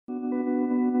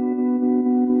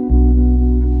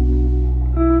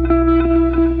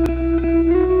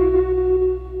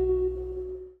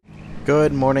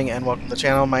Good morning and welcome to the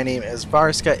channel. My name is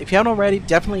Varska. If you haven't already,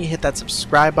 definitely hit that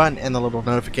subscribe button and the little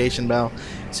notification bell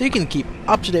so you can keep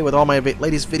up to date with all my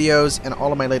latest videos and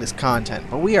all of my latest content.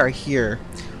 But we are here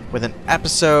with an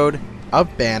episode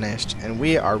of Banished and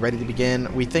we are ready to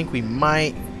begin. We think we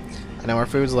might, I know our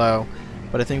food's low,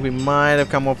 but I think we might have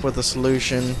come up with a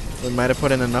solution. We might have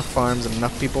put in enough farms and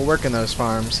enough people working those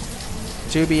farms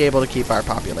to be able to keep our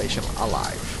population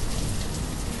alive.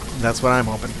 That's what I'm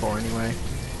hoping for anyway.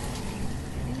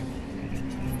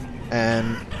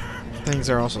 And things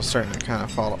are also starting to kind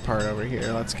of fall apart over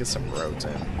here. Let's get some roads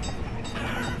in.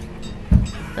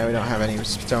 Now we don't have any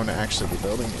stone to actually be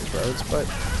building these roads, but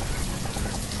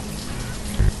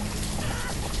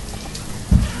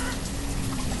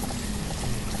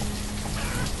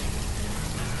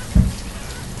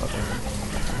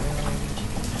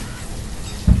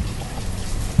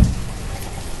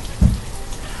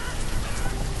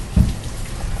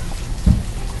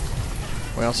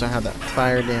we also have that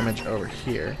fire damage over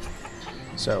here.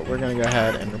 So we're going to go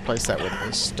ahead and replace that with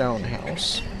a stone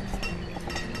house.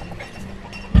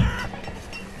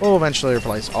 We'll eventually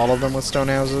replace all of them with stone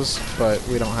houses, but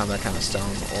we don't have that kind of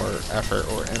stone or effort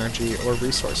or energy or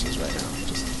resources right now.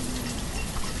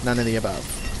 Just none of the above.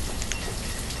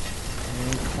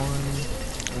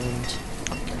 And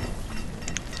pumpkin.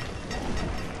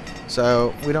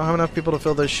 So we don't have enough people to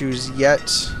fill those shoes yet.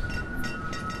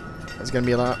 It's gonna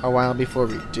be a while before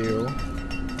we do.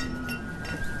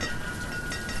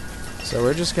 So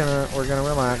we're gonna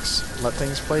relax, let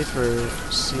things play through,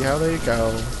 see how they go,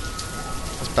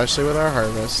 especially with our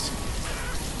harvest.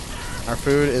 Our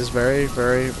food is very,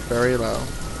 very, very low,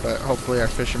 but hopefully our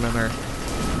fishermen are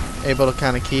able to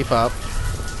kind of keep up.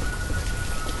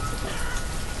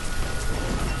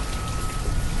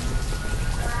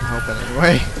 I'm hoping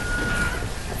anyway.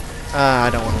 I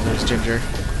don't want to lose Ginger.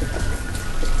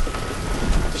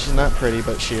 She's not pretty,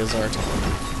 but she is our town.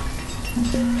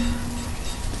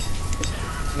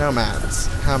 Nomads.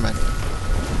 How many?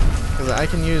 Because I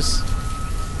can use...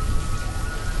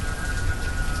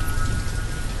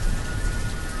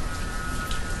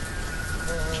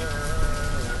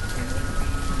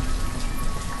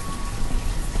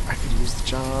 I could use the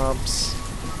jobs.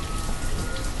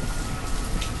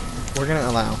 We're going to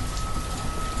allow.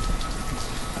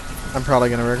 I'm probably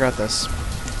going to regret this.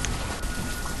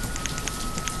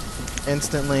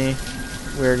 Instantly,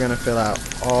 we're going to fill out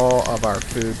all of our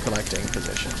food collecting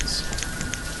positions.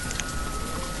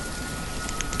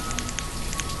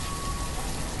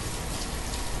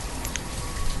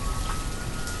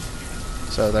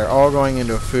 So they're all going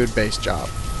into a food-based job.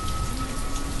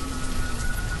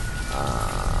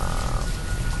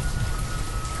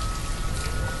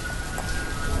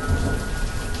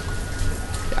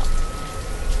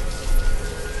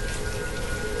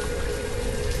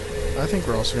 I think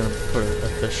we're also going to put a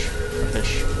fish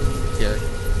here.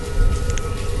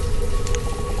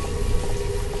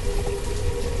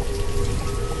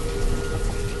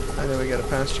 I know we got a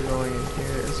pasture going in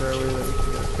here. Is there a way that we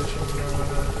can get a fishing rod?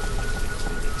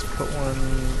 Let's put one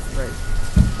right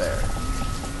there.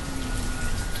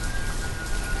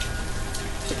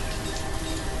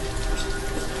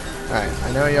 Alright, I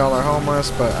know y'all are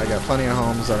homeless, but I got plenty of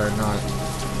homes that are not.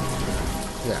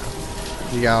 Yeah.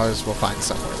 You guys will find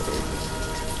somewhere to be.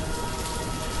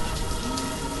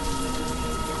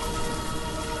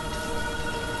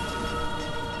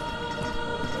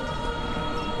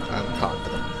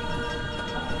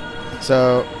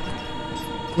 So,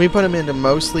 we put them into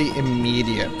mostly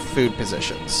immediate food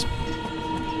positions.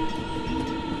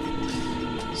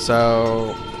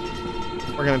 So,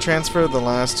 we're going to transfer the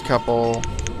last couple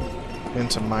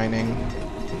into mining.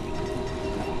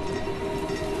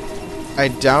 I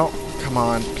doubt... Come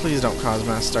on, please don't cause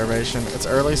mass starvation. It's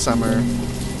early summer.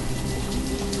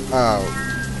 Oh,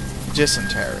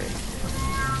 dysentery.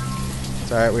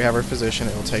 It's alright, we have our physician.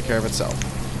 It will take care of itself.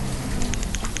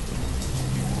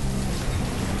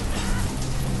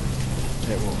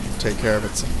 It will take care of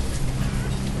itself.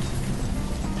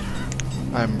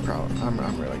 I'm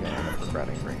really gonna end up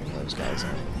regretting bringing those guys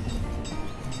in.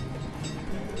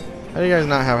 How do you guys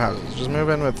not have houses? Just move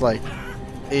in with like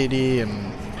 80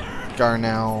 and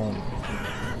Garnell.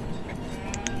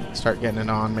 Start getting it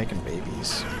on, making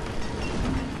babies.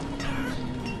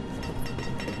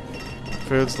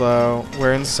 Food's low.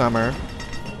 We're in summer.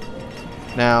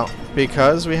 Now,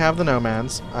 because we have the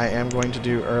nomads, I am going to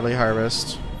do early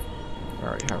harvest. We're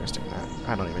already harvesting that.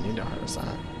 I don't even need to harvest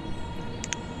that.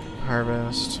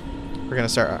 Harvest. We're going to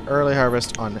start an early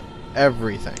harvest on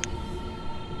everything.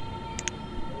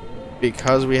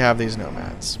 Because we have these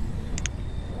nomads.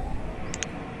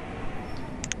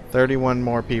 31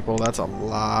 more people. That's a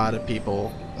lot of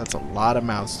people That's a lot of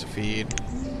mouths to feed.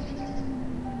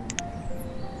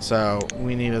 So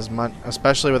we need as much,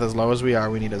 especially with as low as we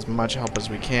are, we need as much help as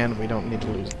we can. We don't need to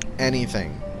lose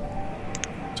anything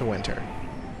to winter.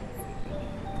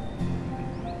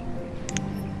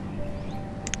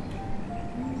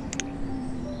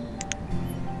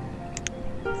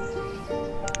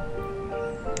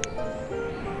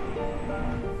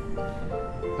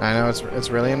 I know it's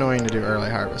really annoying to do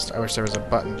early harvest. I wish there was a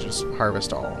button to just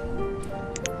harvest all.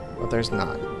 But there's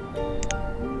not.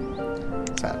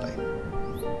 Sadly.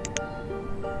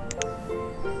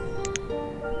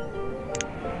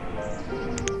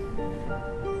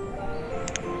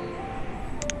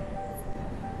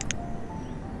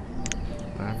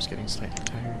 I'm just getting slightly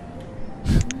tired.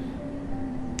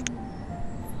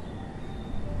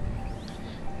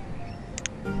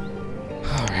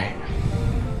 Alright.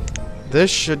 This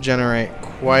should generate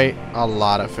quite a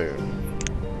lot of food.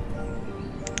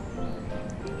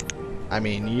 I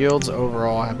mean, yields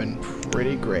overall have been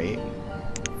pretty great.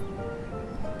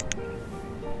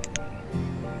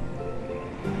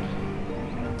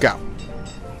 Go.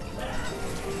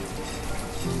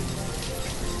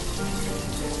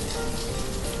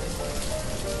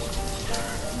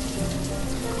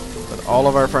 With all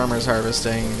of our farmers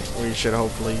harvesting, we should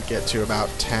hopefully get to about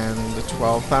 10 to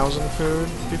 12,000 food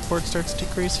before it starts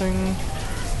decreasing.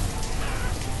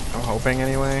 I'm hoping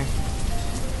anyway.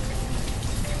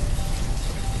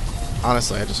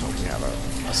 Honestly, I just hope we have a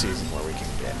season where we can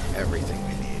get everything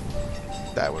we need.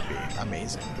 That would be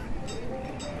amazing.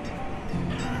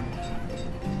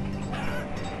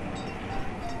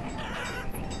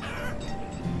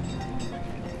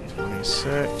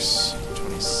 $26,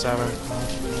 $27,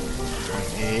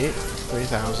 $28,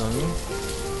 $3,000,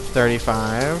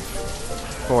 $35,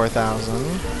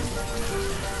 $4,000,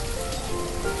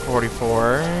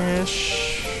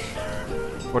 $44-ish,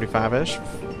 $45-ish.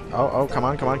 Oh, come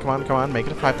on. Make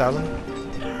it a 5,000.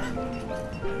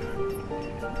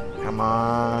 Come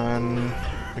on.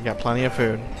 We got plenty of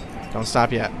food. Don't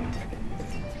stop yet.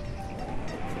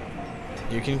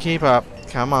 You can keep up.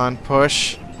 Come on,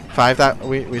 push. 5,000.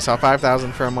 We saw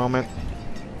 5,000 for a moment.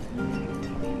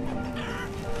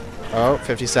 Oh,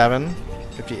 57,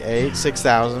 58,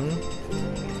 6,000.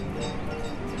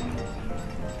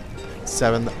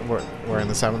 We're in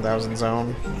the 7,000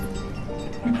 zone.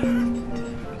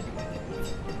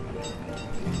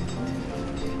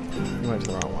 Went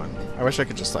to the wrong one. I wish I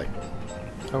could just like...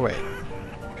 Oh wait.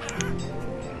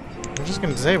 We're just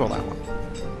gonna disable that one.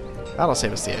 That'll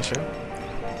save us the issue.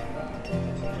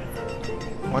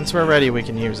 Once we're ready, we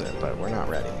can use it, but we're not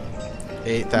ready.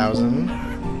 8,000.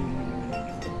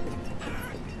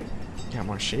 Got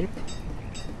more sheep?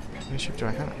 How many sheep do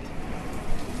I have?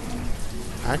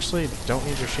 I actually don't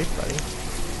need your sheep, buddy.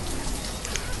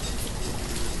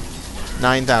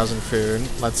 9,000 food.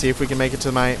 Let's see if we can make it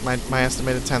to my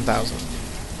estimated 10,000.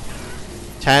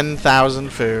 10,000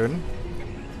 food.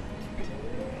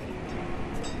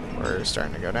 We're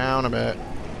starting to go down a bit.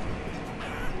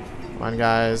 Come on,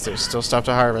 guys. There's still stuff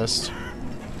to harvest.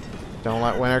 Don't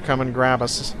let winter come and grab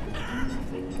us.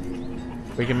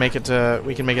 We can make it to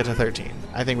 13.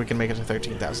 I think we can make it to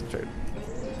 13,000 food.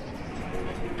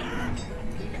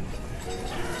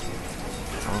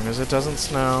 As long as it doesn't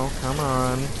snow. Come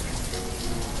on.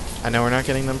 I know we're not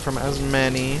getting them from as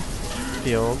many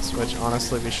fields, which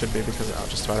honestly we should be because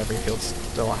just about every field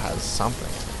still has something.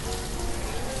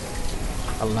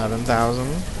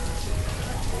 11,000.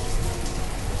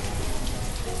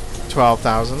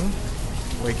 12,000.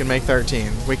 We can make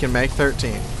 13. We can make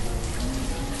 13.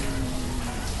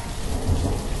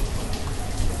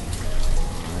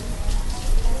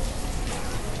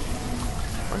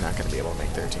 We're not going to be able to make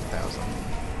 13,000.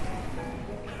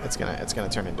 It's gonna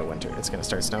turn into winter. It's gonna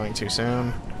start snowing too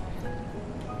soon.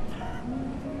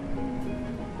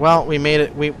 Well, we made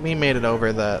it. We made it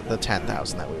over the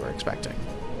 10,000 that we were expecting.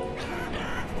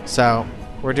 So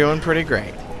we're doing pretty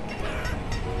great.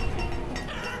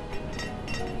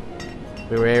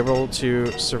 We were able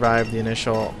to survive the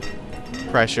initial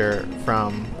pressure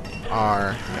from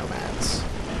our nomads.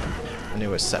 The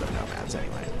newest set of nomads,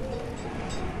 anyway.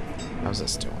 How's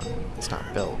this doing? It's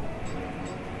not built.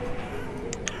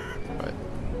 But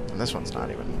this one's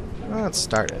not even... Well, it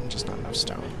started, just not enough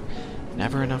stone.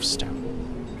 Never enough stone.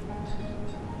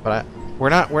 But we're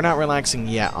not relaxing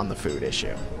yet on the food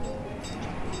issue.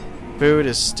 Food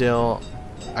is still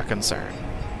a concern.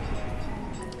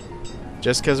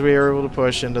 Just because we were able to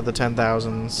push into the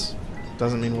 10,000s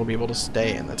doesn't mean we'll be able to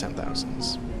stay in the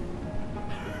 10,000s.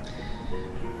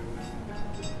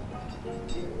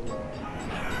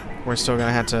 We're still going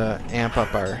to have to amp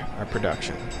up our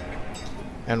production.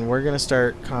 And we're going to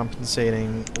start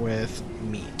compensating with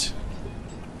meat.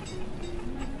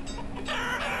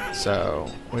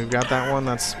 So, we've got that one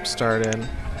that's started.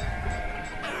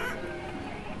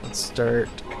 Let's start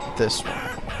this one.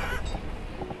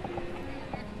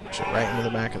 Push it right into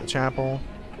the back of the chapel.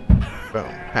 Boom,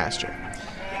 pasture.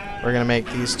 We're going to make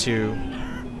these 2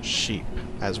 sheep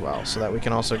as well, so that we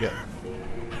can also get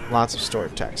lots of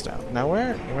stored text out. Now,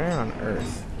 where on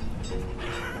earth?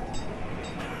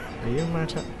 Are you my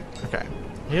okay.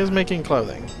 He is making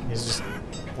clothing. He's just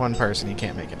one person. He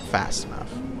can't make it fast enough.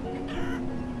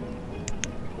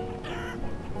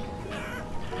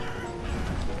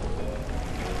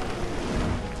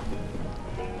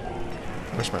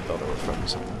 I wish my builder would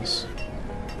focus on this.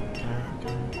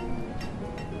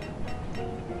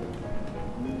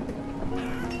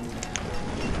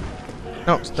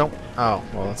 No, don't. Oh,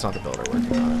 well, that's not the builder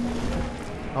working on it.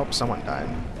 Oh, someone died.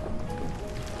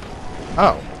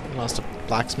 Oh, we lost a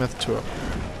blacksmith to a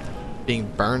being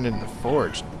burned in the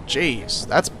forge. Jeez,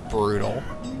 that's brutal.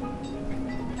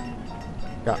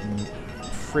 Got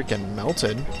freaking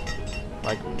melted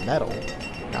like metal.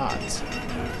 Gods.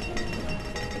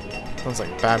 Sounds like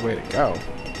a bad way to go.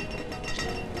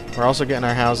 We're also getting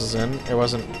our houses in. It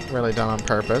wasn't really done on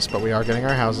purpose, but we are getting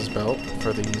our houses built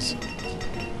for these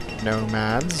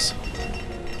nomads.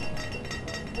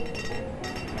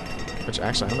 Which,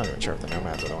 actually, I'm not even sure if the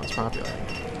nomads are the ones populating.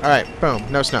 Alright, boom.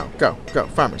 No snow. Go. Go.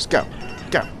 Farmers. Go.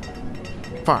 Go.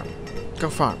 Farm.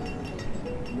 Go farm.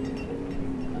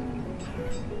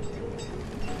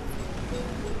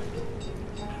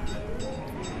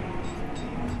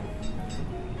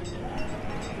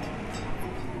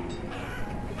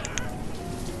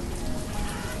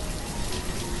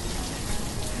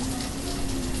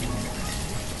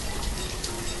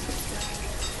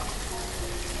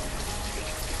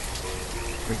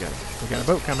 We got a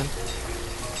boat coming.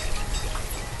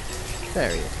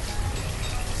 There you go.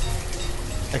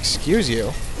 Excuse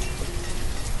you.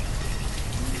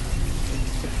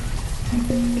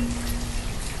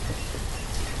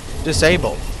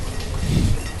 Disabled.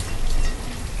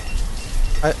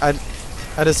 I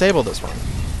disabled this one.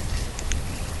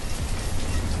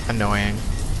 Annoying.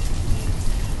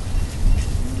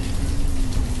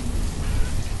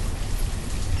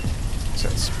 So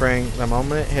it's spring. The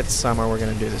moment it hits summer, we're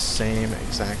going to do the same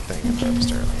exact thing I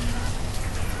promised earlier.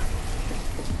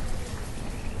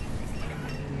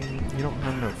 You don't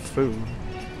have no food.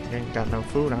 You ain't got no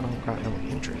food, I don't got no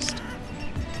interest.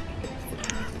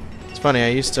 It's funny, I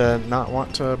used to not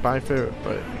want to buy food,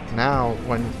 but now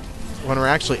when we're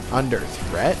actually under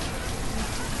threat,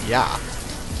 yeah.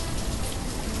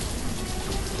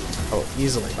 I'll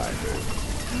easily buy food.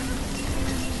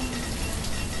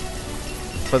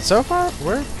 But so far,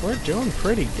 we're doing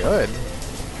pretty good.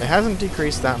 It hasn't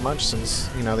decreased that much since,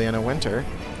 you know, the end of winter.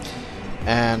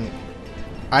 And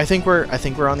I think we're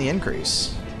on the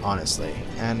increase, honestly,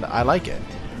 and I like it.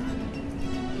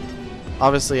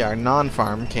 Obviously, our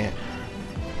non-farm can't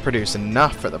produce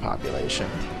enough for the population,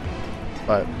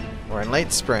 but we're in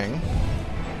late spring.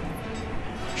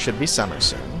 Should be summer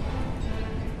soon.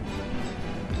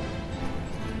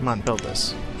 Come on, build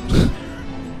this.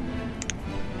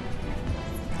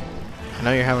 I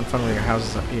know you're having fun with your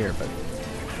houses up here, but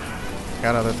I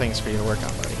got other things for you to work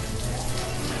on, buddy.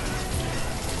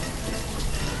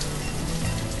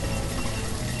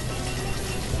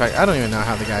 In fact, I don't even know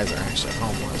how the guys are actually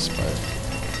homeless, but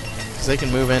because they can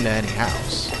move into any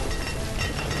house.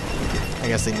 I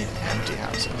guess they need empty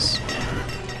houses.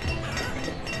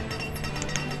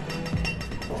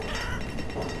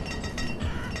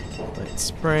 Late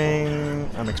spring.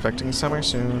 I'm expecting summer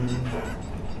soon.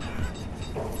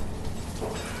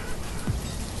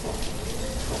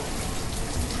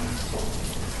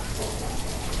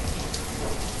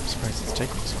 I'm surprised it's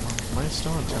taking so long. Am I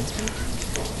still on 10 speed?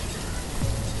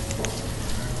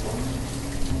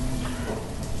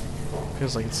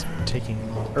 Feels like it's taking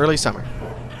early summer.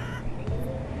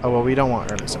 Oh well, we don't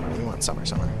want early summer. We want summer.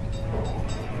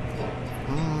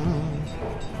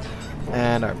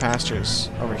 And our pastures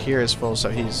over here is full,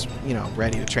 so he's, you know,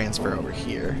 ready to transfer over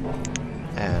here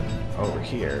and over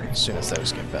here as soon as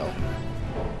those get built.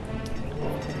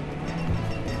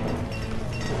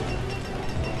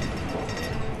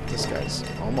 This guy's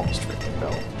almost freaking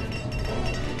built.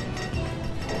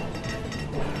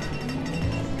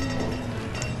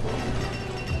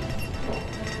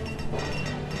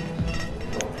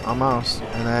 Almost,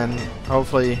 and then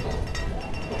hopefully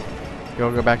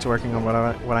you'll go back to working on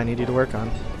what I need you to work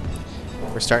on.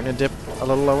 We're starting to dip a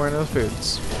little lower into the food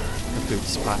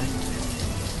supply.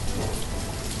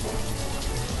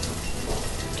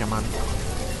 Come on,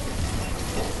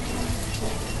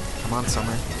 Come on,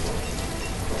 summer.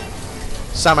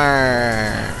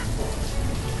 Summer!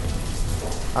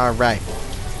 Alright.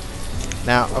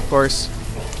 Now, of course,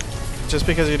 just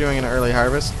because you're doing an early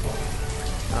harvest...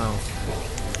 Oh.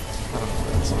 I don't know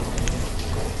what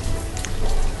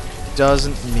that's...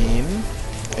 Doesn't mean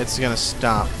it's gonna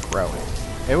stop growing.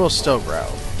 It will still grow.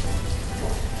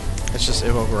 It's just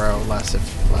it will grow less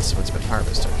if it's been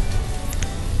harvested.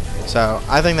 So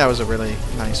I think that was a really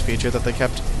nice feature that they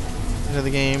kept into the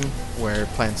game, where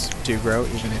plants do grow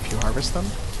even if you harvest them.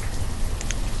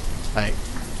 Like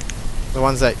the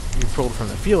ones that you pulled from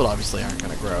the field obviously aren't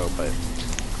going to grow, but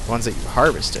the ones that you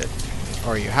harvested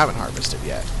or you haven't harvested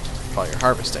yet while you're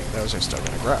harvesting, those are still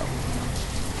going to grow.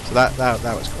 So that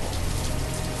was cool.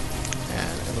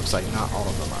 And it looks like not all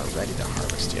of them are ready to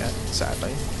harvest yet,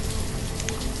 sadly.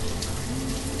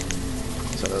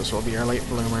 So those will be our late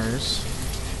bloomers.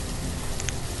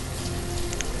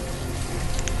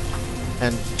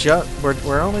 And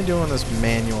we're only doing this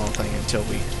manual thing until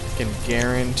we can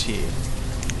guarantee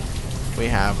we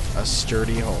have a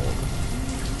sturdy hold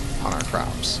on our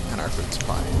crops and our food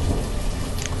supply.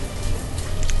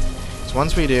 So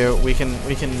once we do, we can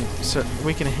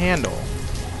handle,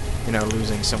 you know,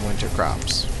 losing some winter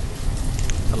crops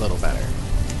a little better.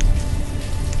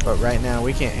 But right now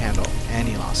we can't handle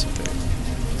any loss of food.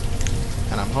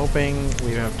 And I'm hoping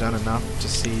we have done enough to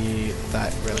see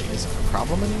that really isn't a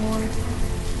problem anymore.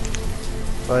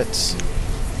 But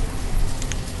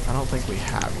I don't think we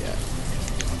have yet.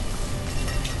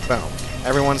 Boom.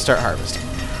 Everyone start harvesting.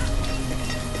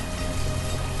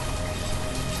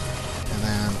 And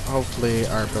then hopefully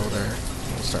our builder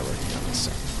will start working on this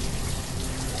soon.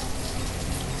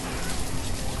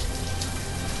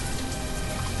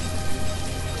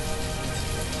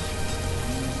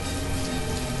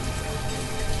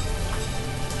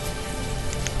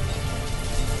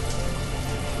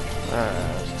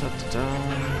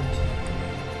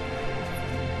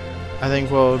 I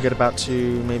think we'll get about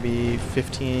to maybe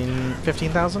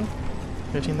 15,000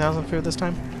 food this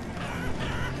time.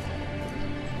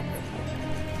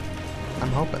 I'm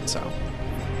hoping so.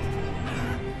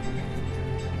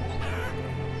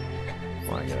 I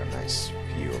want to get a nice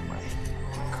view of my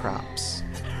crops.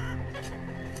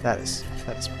 That is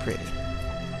pretty.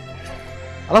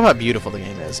 I love how beautiful the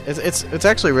game is. It's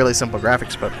actually really simple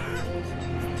graphics, but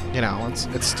you know,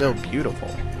 it's still beautiful.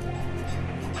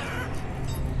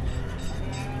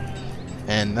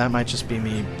 And that might just be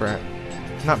me,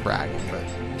 not bragging, but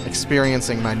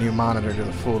experiencing my new monitor to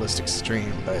the fullest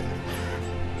extreme. But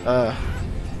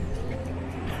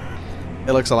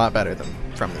it looks a lot better than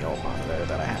from the old monitor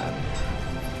that I had.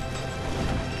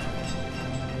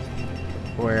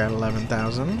 We're at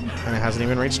 11,000, and it hasn't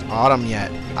even reached autumn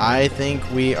yet. I think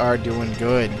we are doing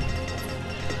good.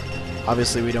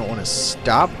 Obviously, we don't want to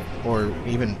stop or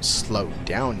even slow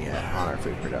down yet on our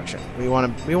food production. We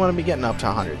want to be getting up to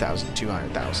 100,000,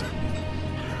 200,000,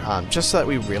 just so that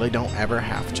we really don't ever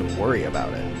have to worry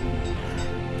about it.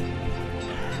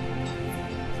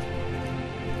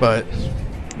 But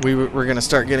we're going to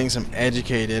start getting some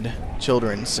educated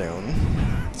children soon,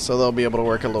 so they'll be able to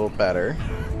work a little better,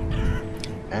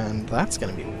 and that's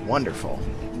going to be wonderful.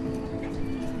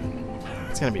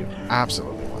 It's going to be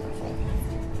absolutely wonderful.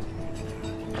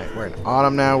 Right, we're in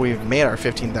autumn now. We've made our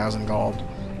 15,000 gold,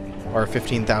 or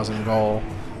 15,000 goal.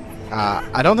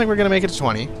 I don't think we're going to make it to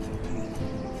 20,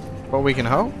 but we can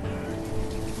hope.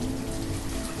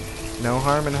 No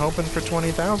harm in hoping for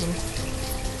 20,000.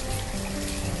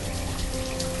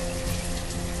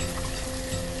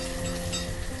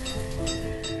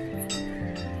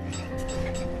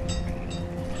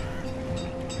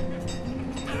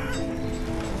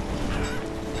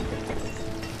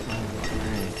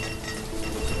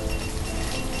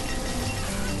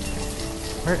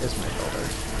 Where is my builder?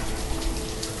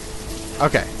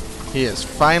 Okay. He is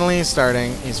finally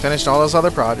starting. He's finished all those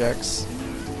other projects.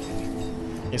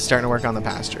 He's starting to work on the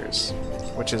pastures,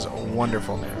 which is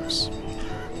wonderful news.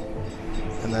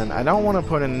 And then I don't want to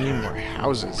put in any more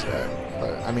houses yet,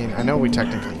 but I mean, I know we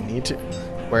technically need to.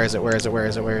 Where is it? Where is it? Where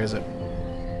is it? Where is it?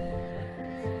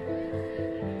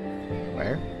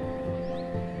 Where?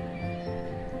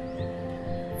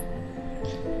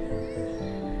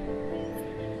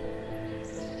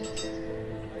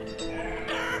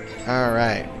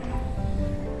 Alright.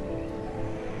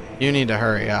 You need to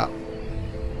hurry up.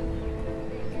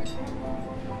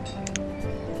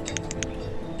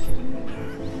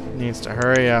 Needs to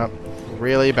hurry up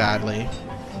really badly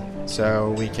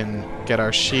so we can get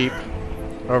our sheep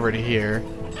over to here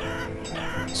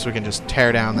so we can just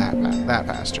tear down that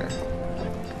pasture.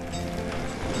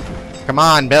 Come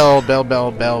on, build, build,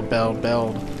 build, build, build,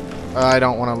 build. I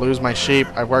don't want to lose my sheep.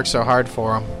 I've worked so hard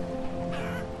for them.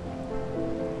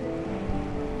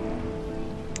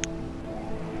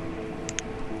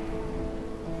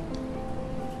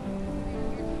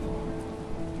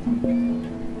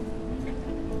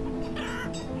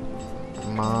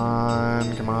 Come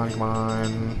on, come on, come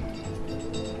on.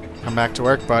 Come back to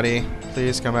work, buddy.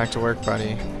 Please come back to work,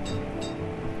 buddy.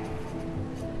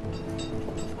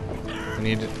 I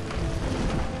need it.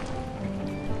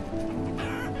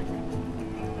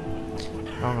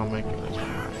 Oh my goodness.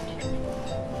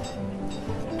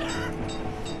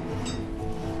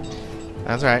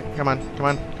 That's right. Come on, come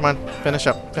on, come on. Finish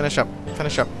up, finish up,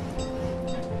 finish up.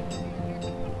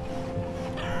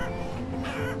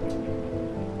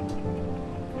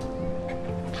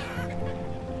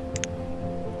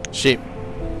 Sheep.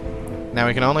 Now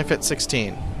we can only fit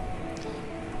 16.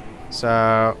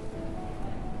 So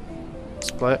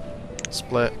split,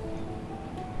 split.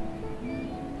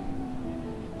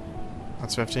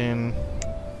 That's 15.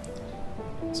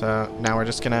 So now we're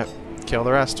just gonna kill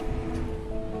the rest.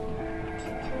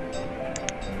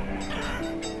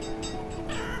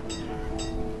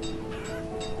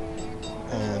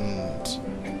 And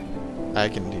I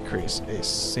can decrease a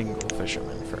single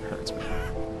fisherman for herdsman.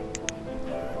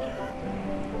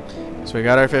 So we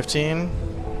got our 15.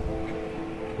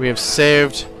 We have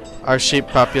saved our sheep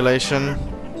population.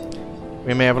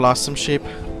 We may have lost some sheep,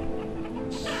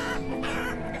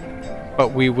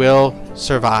 but we will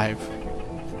survive.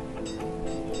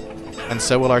 And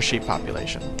so will our sheep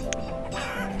population.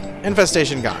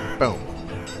 Infestation gone. Boom.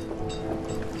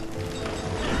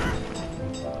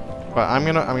 But I'm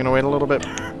gonna wait a little bit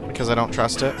because I don't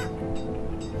trust it.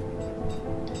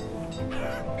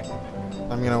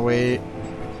 I'm gonna wait.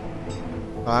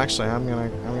 Well, actually, I'm gonna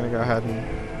go ahead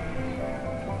and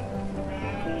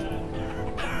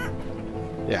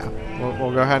yeah,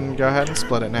 we'll go ahead and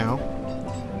split it now.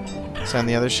 Send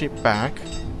the other sheep back.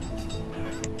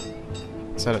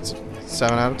 Set it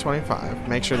 7 out of 25.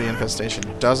 Make sure the infestation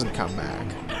doesn't come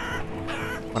back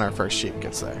when our first sheep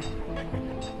gets there.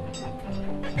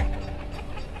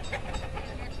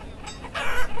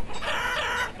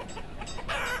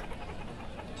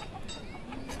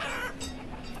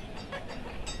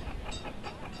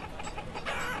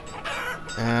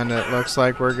 And it looks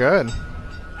like we're good.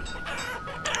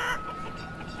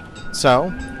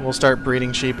 So, we'll start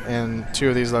breeding sheep in 2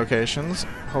 of these locations.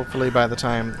 Hopefully by the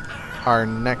time our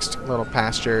next little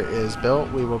pasture is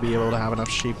built, we will be able to have enough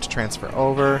sheep to transfer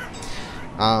over.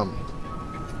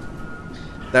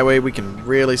 That way we can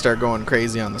really start going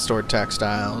crazy on the stored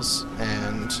textiles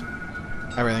and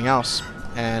everything else.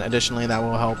 And additionally, that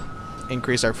will help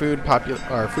increase our food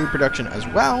production as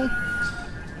well.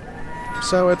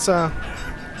 So it's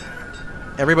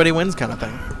everybody wins kind of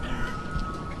thing.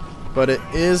 But it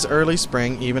is early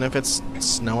spring, even if it's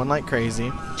snowing like crazy.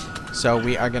 So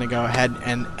we are going to go ahead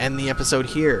and end the episode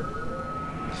here.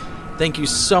 Thank you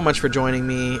so much for joining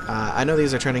me. I know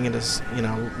these are turning into,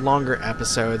 longer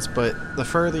episodes, but the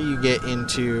further you get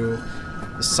into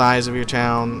the size of your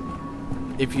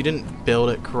town, if you didn't build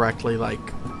it correctly like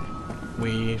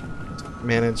we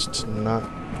managed to not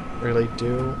really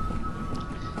do,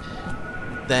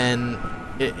 then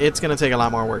it's going to take a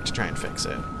lot more work to try and fix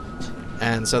it.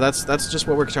 And so that's just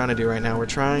what we're trying to do right now. We're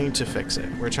trying to fix it.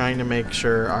 We're trying to make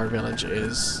sure our village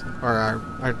is, or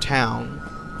our town,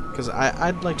 because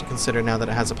I'd like to consider now that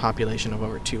it has a population of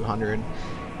over 200,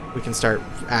 we can start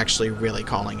actually really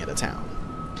calling it a town.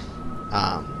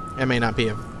 It may not be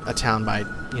a town by,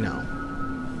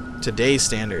 today's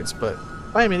standards, but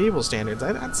by medieval standards,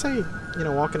 I'd say,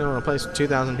 walking into a place with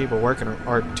 2,000 people working,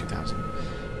 or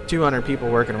 200 people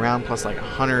working around, plus like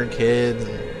 100 kids,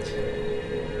 and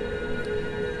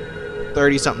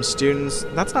 30-something students,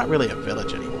 that's not really a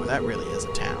village anymore. That really is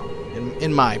a town,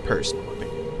 in my personal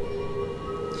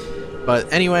opinion.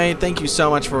 But anyway, thank you so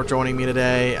much for joining me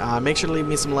today. Make sure to leave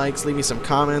me some likes, leave me some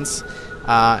comments,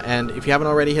 and if you haven't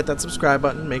already, hit that subscribe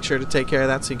button. Make sure to take care of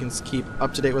that so you can keep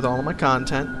up to date with all of my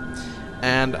content.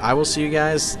 And I will see you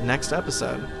guys next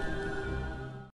episode.